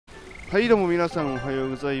はいどうも皆さんおはよう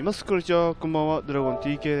ございます。こんにちは、こんばんは、ドラゴン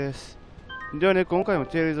TK です。ではね、今回も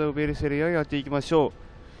テイルズオブベルセリアやっていきましょ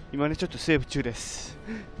う。今ね、ちょっとセーブ中です。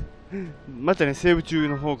またね、セーブ中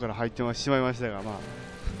の方から入ってしまいましたが、まあ、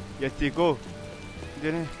やっていこう。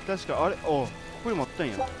でね、確か、あれここにもあった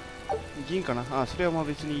んや。銀かなそれはまあ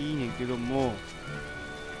別にいいねんけども、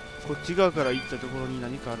こっち側から行ったところに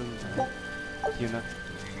何かあるんじゃないっていうな。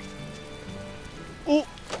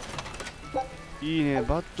いいね、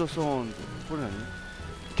バッドソーン。これ何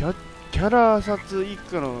キャラ札一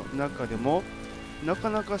家の中でもなか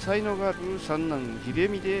なか才能がある三男秀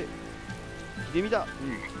美だ。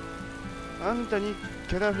あんたに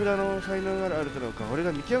キャラフラの才能があるだろうか。俺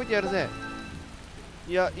が見極めてやるぜ。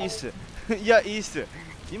いや、いいっす。いや、いいっす。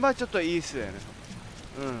今ちょっといいっすよね。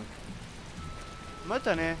ま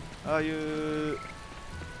たね、ああいう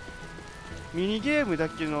ミニゲームだ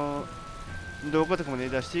けの動画とかもね、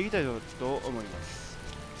出していきたいと思います。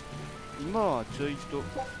今はちょいと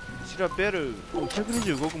調べる。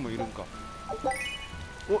125個もいるんか。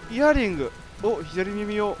イヤリング。左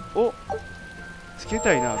耳をつけ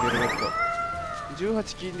たいな。ベルベット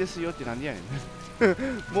18金ですよってなんでやね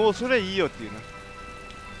ん。もうそれいいよっていうな。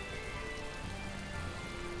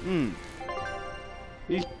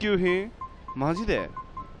一級品マジで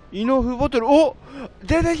イノフボトル。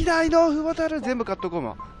出てきた。イノフボトル全部買っとこう。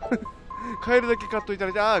買えるだけ買っといた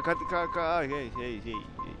ら、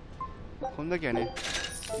こんだけはね、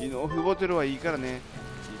イノフボトルはいいからね、いっ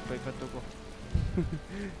ぱい買っとこ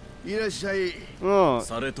う。いらっしゃい。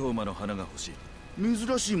サレトーマの花が欲しい。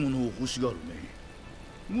珍しいものを欲しがるね。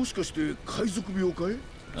もしかして海賊病かい？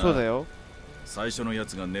そうだよ。最初のや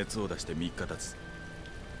つが熱を出して3日経つ。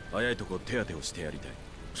早いとこ手当てをしてやりたい。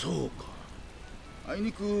そうか。あい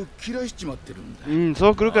にく嫌いしちまってるんだ。そ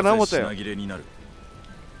う来るかな思ったよ。品切れになる。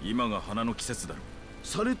今が花の季節だろ。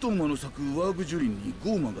サレトーマの咲くワーグ樹林に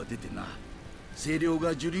ゴーマが出てな、清涼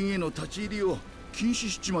が樹林への立ち入りを禁止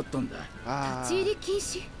しちまったんだ。立ち入り禁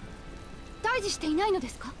止？退治していないので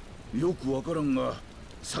すか？よくわからんが、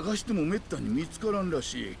探してもめったに見つからんら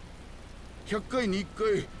しい。100回に1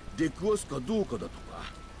回出くわすかどうかだとか。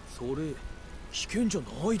それ危険じゃ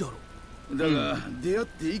ないだろ。だが、出会っ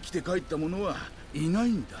て生きて帰った者はいない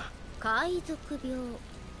んだ。海賊病、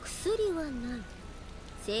薬はない。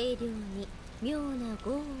清涼に妙な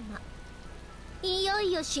ゴーマ。いよ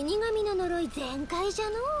いよ死神の呪い全開じゃ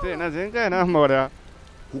のう。せやな、全開やな、俺は。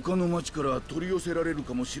他の町から取り寄せられる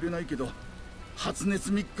かもしれないけど、発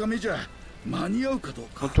熱3日目じゃ間に合うかどう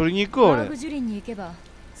か。取りに行くわ。ワーグ樹林に行けば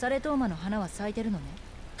サレトーマの花は咲いてるのね。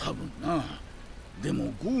多分な。で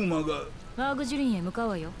もゴーマが。ワーグ樹林へ向かう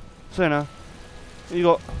わよ。そうやな。行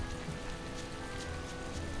こ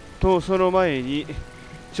う。とその前に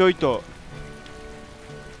ちょいと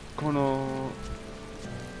この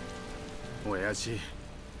親父、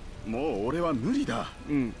もう俺は無理だ。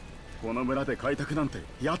この村で開拓なんて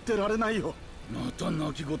やってられないよ。また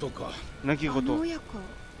泣き言か。泣き言。あの親子、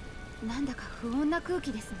なんだか不穏な空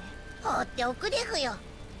気ですね。放っておくでふよ。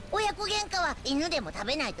親子喧嘩は犬でも食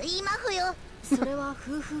べないと言いまふよ。それは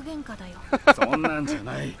夫婦喧嘩だよ。そんなんじゃ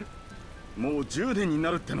ない。もう10年に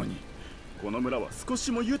なるってのに、この村は少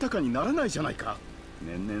しも豊かにならないじゃないか。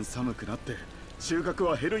年々寒くなって収穫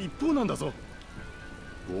は減る一方なんだぞ。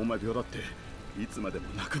ゴーマ病だっていつまでも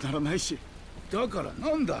なくならないし。だから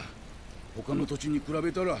なんだ。他の土地に比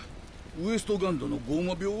べたらウエストガンドのゴー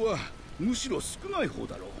マ病はむしろ少ない方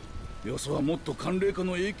だろう。よそはもっと寒冷化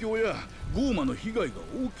の影響やゴーマの被害が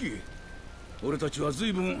大きい。俺たちは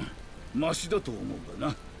随分マシだと思うが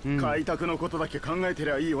な。開拓のことだけ考えてり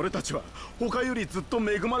ゃいい俺たちは他よりずっと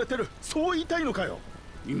恵まれてる、そう言いたいのかよ。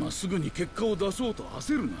今すぐに結果を出そうと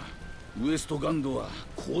焦るな。ウエストガンドは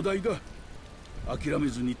広大だ。諦め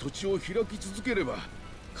ずに土地を開き続ければ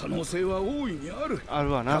可能性は大いにある。ある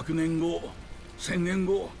わな。100年後1000年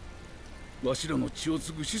後、わしらの血を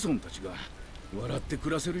継ぐ子孫たちが笑って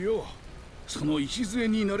暮らせるよう、その礎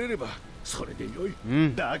になれればそれでよ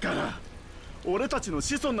い。だから俺たちの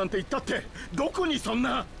子孫なんて言ったってどこにそん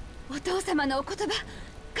な。お父様のお言葉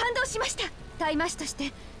感動しました。大魔師とし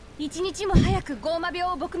て一日も早くゴーマ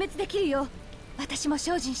病を撲滅できるよう私も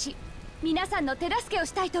精進し、皆さんの手助けを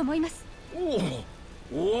したいと思います。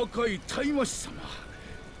お若い大魔師様、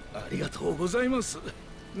ありがとうございます。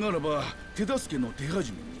ならば手助けの手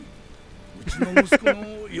始めにうちの息子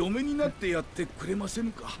の嫁になってやってくれませ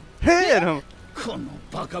んか？この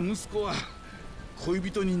バカ息子は恋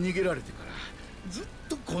人に逃げられてからずっ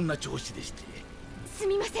とこんな調子でして。す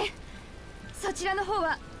みません。そちらの方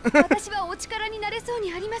は私はお力になれそう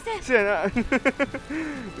にありません。そうやな。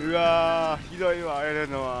うわー、ひどいわ、エレ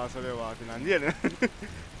ノは。それはってなんでやねん。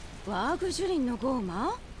ワーグ樹林のゴー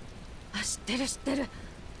マ？知ってる知ってる。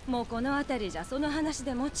もうこの辺りじゃその話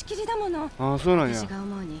で持ちきりだもの。ああ、そうなんや。私が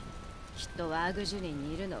思うにきっとワーグジュリン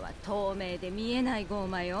にいるのは透明で見えないゴー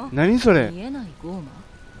マよ。何それ。見えないゴーマ？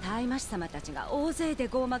大魔師様たちが大勢で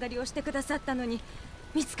ゴーマ狩りをしてくださったのに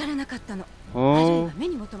見つからなかったの。あるいは目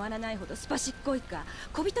にも止まらないほどスパシッコいか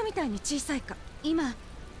小人みたいに小さいか。今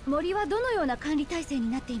森はどのような管理体制に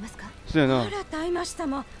なっていますか？そうやな。あら大魔師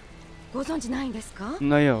様、ご存知ないんですか？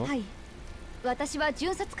ないよ。はい、私は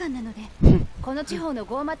巡察官なのでこの地方の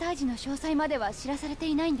ゴーマ退治の詳細までは知らされて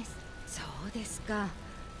いないんです。そうですか。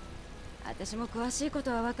私も詳しいこ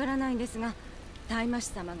とはわからないんですが、大魔師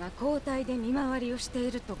様が交代で見回りをして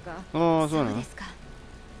いるとか。ああ、そうなの。ですか。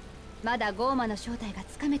まだゴーマの正体が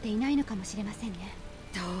つかめていないのかもしれませんね。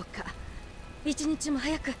どうか一日も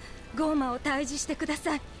早くゴーマを退治してくだ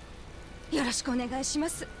さい。よろしくお願いしま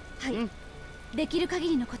す。はい、できる限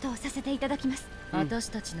りのことをさせていただきます。私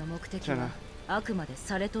たちの目的はあくまで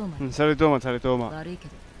サレトーマ。サレトーマ、サレトーマ。悪いけ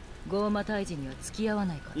どゴーマ退治には付き合わ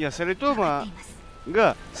ないから。いや、サレトーマ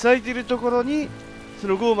が咲いてるところにそ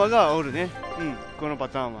のゴーマがおるね。このパ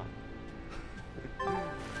ターンは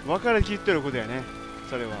分かりきってることやね、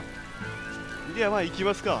それは。ではまあ行き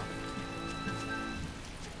ますか。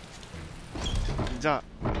じゃ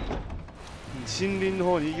あ森林の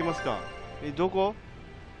方に行きますか。どこ？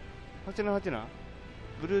はてなはてな。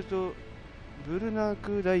ブルナ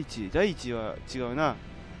ク大地。大地は違うな。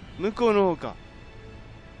向こうの方か。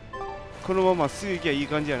このまますぐ行きゃいい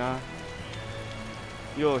感じやな。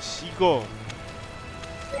よし、行こう。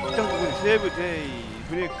一旦ここにセーブで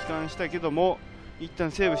船帰還したけども、一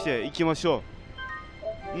旦セーブして行きましょ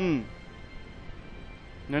う。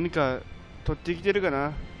何か取ってきてるか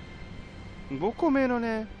な。5個目の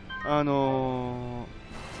ね、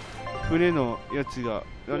船のやつが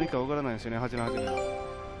何かわからないですよね。はてなはてな。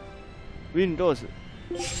Windows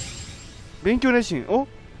勉強熱心。お、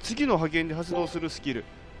次の派遣で発動するスキル。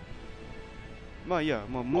まあいいや、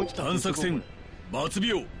もうちょっと探索船末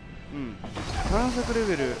秒。探索レ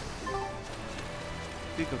ベルっ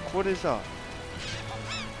ていうか、これさ、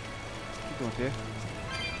ちょっと待って。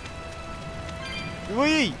う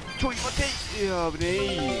い、ちょい待て。いや、危ね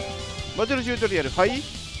え。バトルチュートリアル。はい、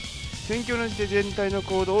戦況の時で全体の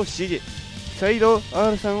行動を指示。再度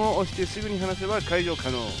R3 を押してすぐに離せば解除可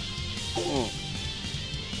能。攻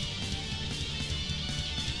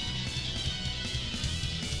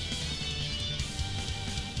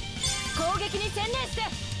撃に専念して。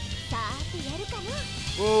さーてやるかな。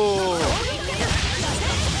おお、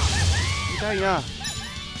痛いな。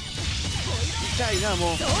痛いな、もう。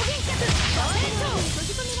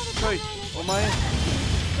はい、お前。お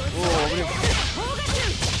お、危ねえ。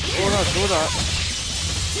ほら、どうだ。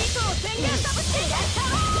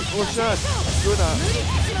おっしゃ、どうだ。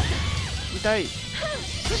痛い。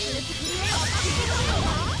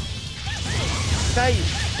痛い、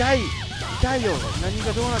痛い、痛いよ。何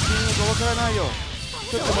がどうなっているのかわからないよ。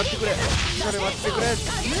ちょっと待ってくれ。これ待ってくれ。あ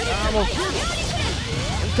あ、もう。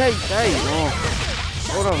痛い、痛い。もう。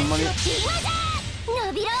ほら、ほんまに。伸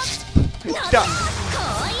びろ。来た。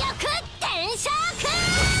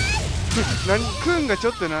何くんがちょ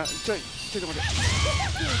っとな、ちょっと待って。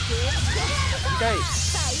痛い。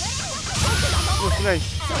もうしない。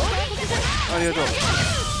ありがと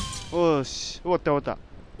う。よし、終わった終わった。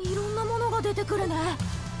いろんなものが出てくるね。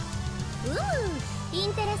イ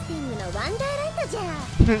ンタレスティングのワンダーランドじゃ。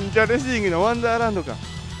インタレスティングのワンダーランドか。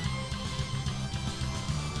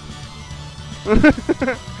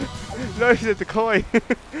ライフだってかわいい。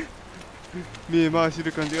目回して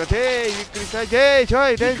る感じが。てー、ゆっくりさいてー、ちょ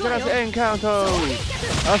い、デンジャラスエンカウント。焦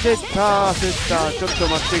った、焦った。ちょっと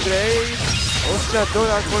待ってくれ。おっしゃ、どう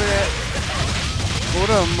だ、これで。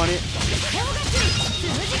ほら、ほんまに。い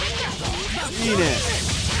いね。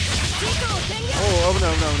おお、危な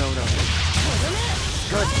い、危ない、危ない、危ない。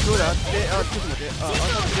どうだって、ちょっと待って。当たっ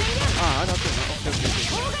てる。当たってるな。オッケーオッケーオ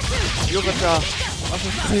ッケー。よかった。当た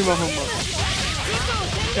った、今、ほんま。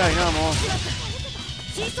痛いな、もう。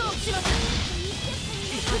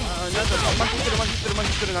なんかまひってる、まひってる、まひ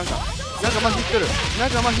ってる。なんかまひってる。なん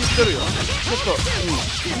かまひってるよ。ちょっと、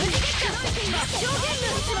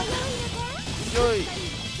よい。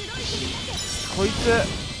こいつ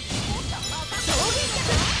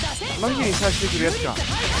マギに刺してくるやつか。オ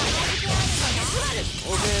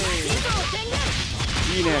ーケ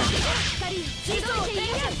ー、いいね。よ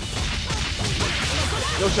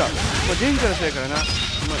っしゃ、デンジャラスやからな。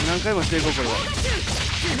何回もしていこう、これは。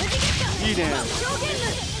いいね。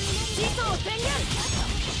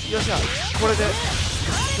よっしゃ、これで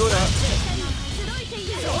どうだ。よ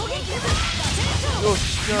っ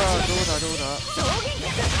しゃ、どうだどうだ。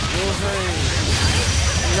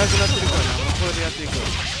いなくなってるからな。もうこれでやっていく。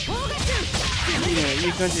いいね、い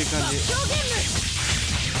い感じいい感じ。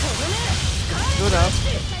どうだ。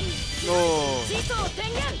おお、オッケー。こ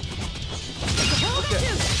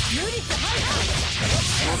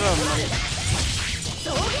れは無理。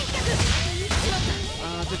あ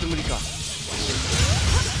ー、ちょっと無理か。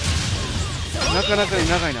なかなかに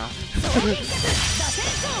長いな。よっし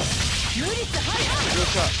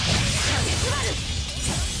ゃ。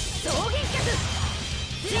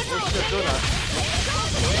どうだ。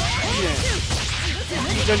いいね、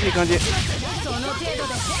いい感じいい感じ。よっしゃ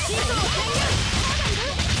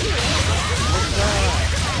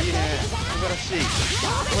ー、いいね、素晴らしい。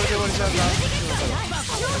これで終わりちゃうか。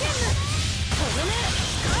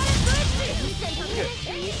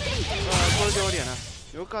あー、これで終わりやな。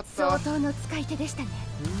よかった。相当の使い手でしたね。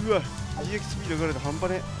うわ、EX スピードがあると半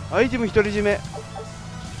端ね。アイテム独り占め。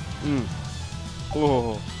うん。お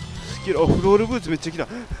お、スキル。フロールブーツめっちゃ来た。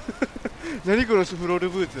何このフロール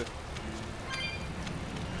ブーツ。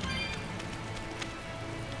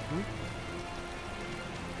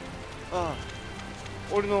ああ、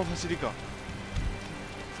俺の走りか。い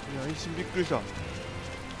や、一瞬びっくりした。ち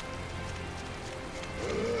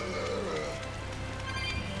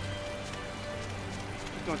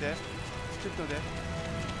ょっと待って、ちょっと待って、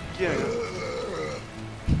消えない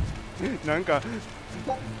な。なんか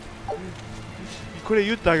これ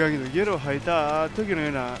言ったらあかんけど、ゲロ吐いた時のよ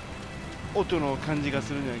うな音の感じが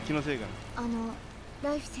するんじゃない？気のせいかな。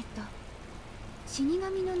ライフセット、死神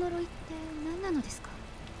の呪いって何なのですか？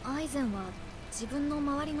アイゼンは自分の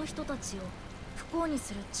周りの人たちを不幸に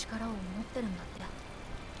する力を持ってるんだって。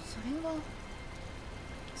それは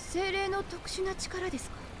精霊の特殊な力です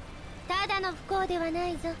か？ただの不幸ではな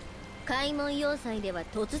いぞ。開門要塞では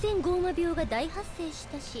突然ゴーマ病が大発生し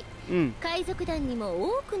たし、海賊団に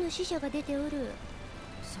も多くの死者が出ておる。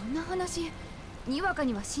そんな話、にわか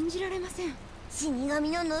には信じられません。死神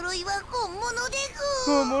の呪いは本物で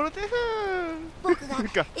本物で僕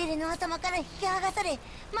がエレノア様から引き剥がされ、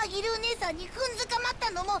マギルー姉さんに踏んづかまった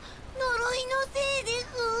のも呪いのせいで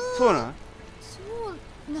そうなん？そ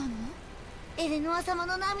うなの？エレノア様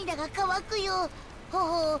の涙が乾くよ。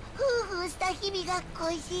頬をフーフーした日々が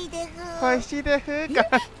恋しいで恋しいでか。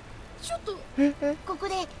ちょっとここ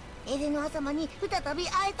でエレノア様に再び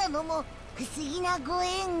会えたのも不思議なご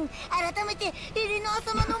縁。改めてエレノア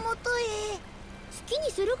様のもとへ。好き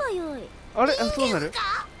にするがよい。あれ、そうなる？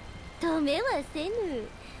止めはせぬ。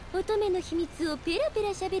乙女の秘密をペラペ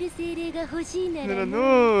ラ喋る精霊が欲しいなら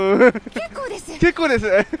の。結構です。結構です。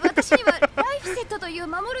私にはライフセットという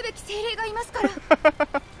守るべき精霊がいますから。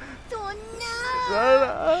そんな。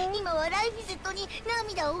今はライフセットに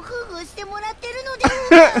涙をフーフーしてもらってるので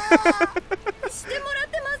してもらっ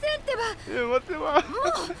てませんってば。いや、待ってば。もう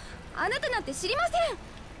あなたなんて知りま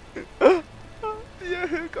せん。いや、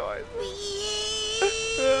かわいそ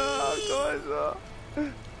う。かわいそう。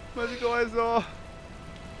マジかわいそう。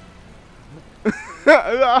う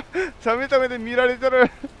わ、サメタメで見られて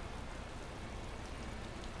る。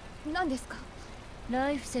何ですか？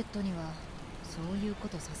ライフセットにはそういうこ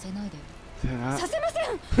とさせないで。させませ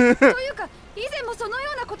ん。というか以前もそのよ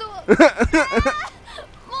うなことを。もう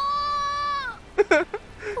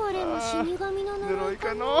これも死神の呪い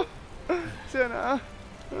かな。そやな。あ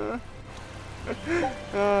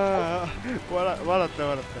あ、笑っ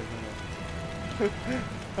た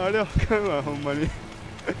あれはあかんわ、ほんまに。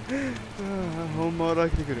ほんま笑っ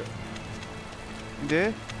てくる。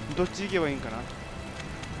で、どっち行けばいいんかな。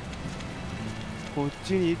こっ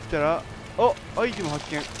ちに行ったら、あ、アイテム発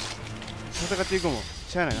見。戦っていこうもん。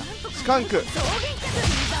しゃあないな。スカンク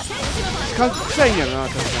臭いんやろな、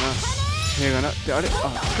確かな。映画な。で、あれ、あ、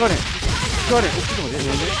使われん。ちょっと待って、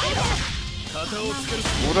なんで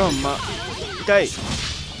おらんま。痛い。ち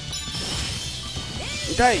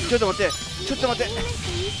ょっと待って。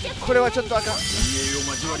これはちょっとあかん。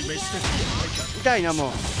痛いな、も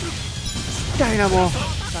う。さ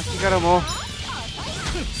っきからもう。ち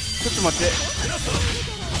ょっと待って。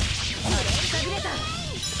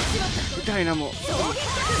痛いな、もう。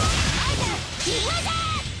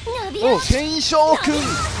お、天翔くん。攻略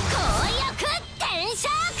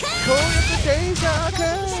天翔くん。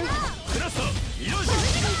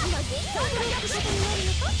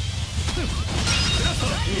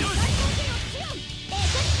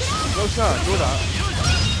よっしゃ、どうだ。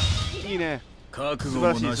いいね。覚悟も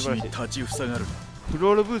なしに立ちふさがる。フ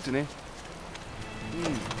ロールブーツね。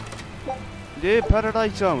で、パラダ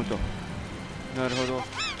イスアームと。なるほど。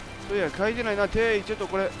そういや、書いてないな。ちょっと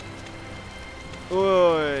これ。お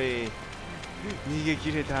ーい。逃げ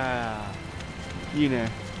切れた。いいね。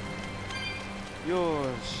よー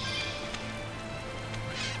し。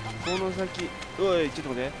この先。おい、ちょっと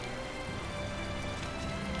待って。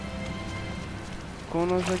こ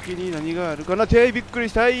の先に何があるかな。びっくり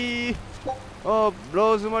したい。ロ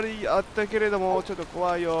ーズマリーあったけれどもちょっと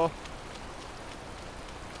怖いよ。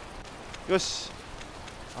よし、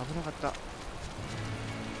危なかった。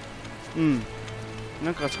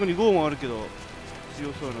なんかあそこにゴーマあるけど、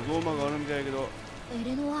強そうなゴーマがあるみたいだけど。エ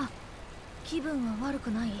レノア、気分は悪く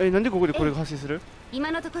ない？なんでここでこれが発生する？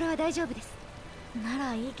今のところは大丈夫です。な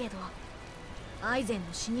らいいけど、アイゼンの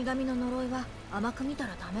死神の呪いは甘く見た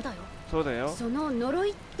らダメだよ。そうだよ。その呪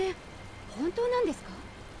いって本当なんですか？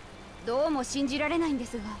どうも信じられないんで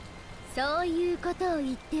すが。そういうことを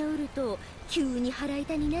言っておると急に腹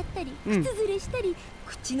痛になったり、靴ずれしたり、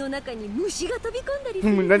口の中に虫が飛び込んだりす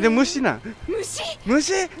る。なんで虫なん？虫？姉さ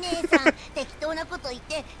ん、適当なこと言っ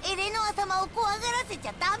てエレノア様を怖がらせち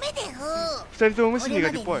ゃダメだよ。二人とも虫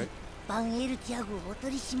苦手っぽい。バンエルチア号を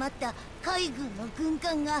取り締まった海軍の軍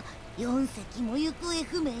艦が4隻も行方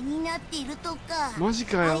不明になっているとか、マジ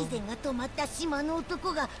かよ。アイゼンが泊まった島の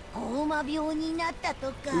男がゴーマ病になったと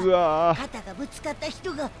か、うわー、肩がぶつかった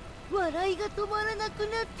人が笑いが止まらなく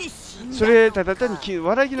なって死んだとか。それただ単に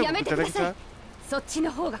笑いのことだけさ。そっち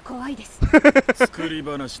の方が怖いです。作り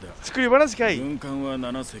話だ。作り話かい。軍艦は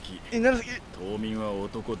7隻。7隻。島民は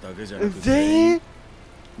男だけじゃなく全員。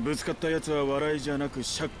ぶつかったやつは笑いじゃなく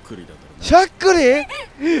しゃっくりだと。しゃっくり？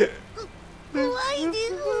怖いで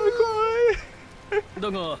す。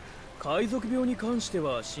だが海賊病に関して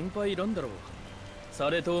は心配いらんだろう。サ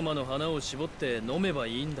レトーマの花を絞って飲めば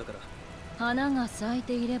いいんだから。花が咲い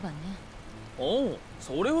ていればね。おお、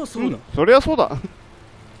それはそうだ。それはそうだ。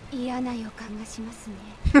嫌な予感がしますね。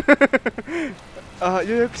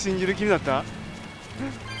ようやく信じる気になった。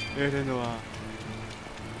エレノア。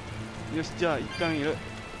よし、じゃあ一旦いる。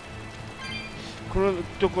この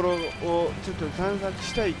ところをちょっと探索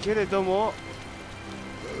したいけれども、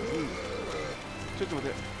ちょっと待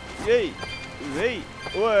って。イェイウェイ、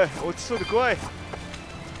おい、落ちそうで怖い。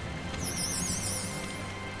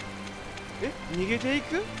逃げてい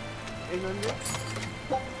く？なんで？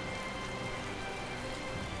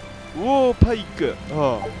おー、パイク。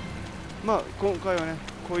まあ今回はね、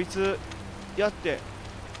こいつやって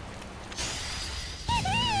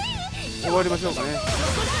終わりましょうかね。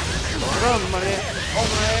ほら、ほんまね、お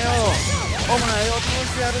前よ、通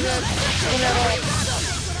してやるぜ、この野郎。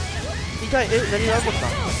痛い。何が起こった？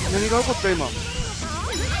何が起こった今。ちょ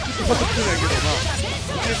っとパッと来てないけどな。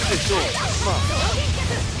いけるでしょう。まあ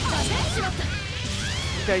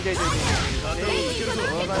痛い。わかり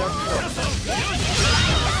ま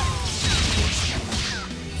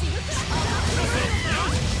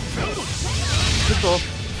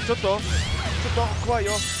ちょっと怖い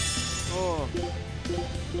よ。ほ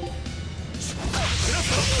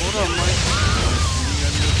ら、お前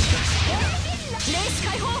霊視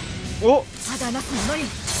解放。お、ただなす者に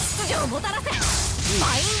秩序をもたらせ。マインド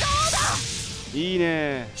オーダー。いい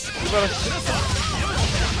ね、素晴らしい。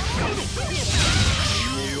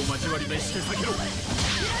家を交わりでして避けろ。よ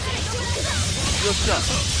っしゃ、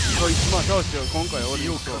こいつ倒してよ。今回は俺よ。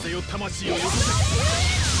風よ魂をよこせ。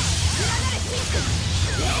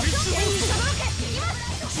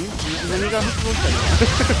何が発動したの？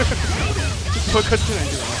ちょっと分かってない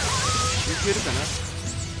けどな。いけるかな？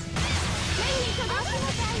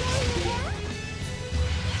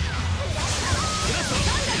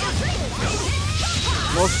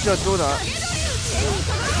よっしゃ、どうだ？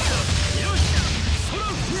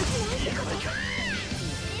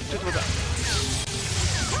ちょっと待った。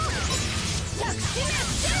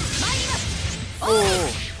おお、い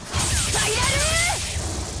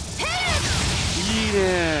いね。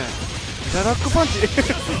ダラックパンチ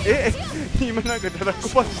今なんかダラック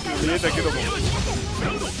パンチに見えたけども。間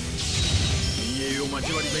違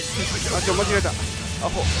えた。ア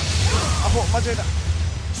ホ間違えた。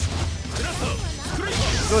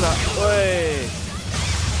どうだ？おい、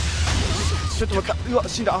ちょっと待った。うわ、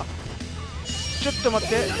死んだ。ちょっと待っ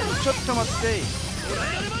て。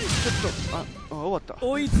終わった。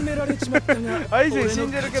追い詰められちまったがアイゼン死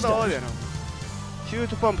んでるけどだよな。キュー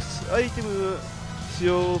トパンプス、アイテム使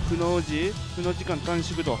用不能時間短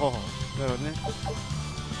縮と。なるほどね。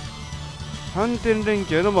反転連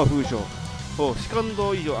携の風将。士官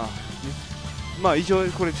道以上、まあ以上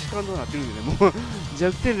これ士官道になってるんでね、もう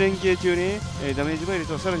弱点連携中に、ダメージ倍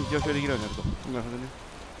率をさらに上昇できるようになると。なるほどね。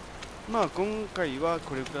まあ今回は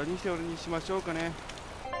これくらいにして俺にしましょうかね。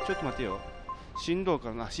ちょっと待てよ。振動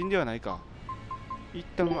かな？振ではないか。一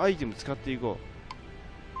旦アイテム使っていこ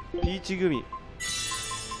う。ピーチグミ。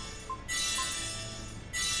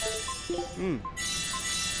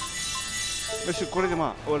よし、これで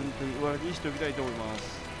まあ終わりにしておきたいと思いま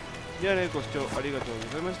す。ではね、ご視聴ありがとう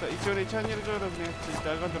ございました。一応ね、チャンネル登録ね、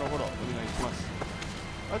Twitter アカウントのフォローお願いします。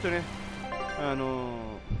あとね、そ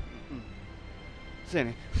うや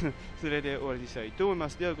ねそれで終わりにしたいと思いま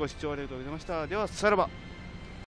す。ではご視聴ありがとうございました。ではさらば。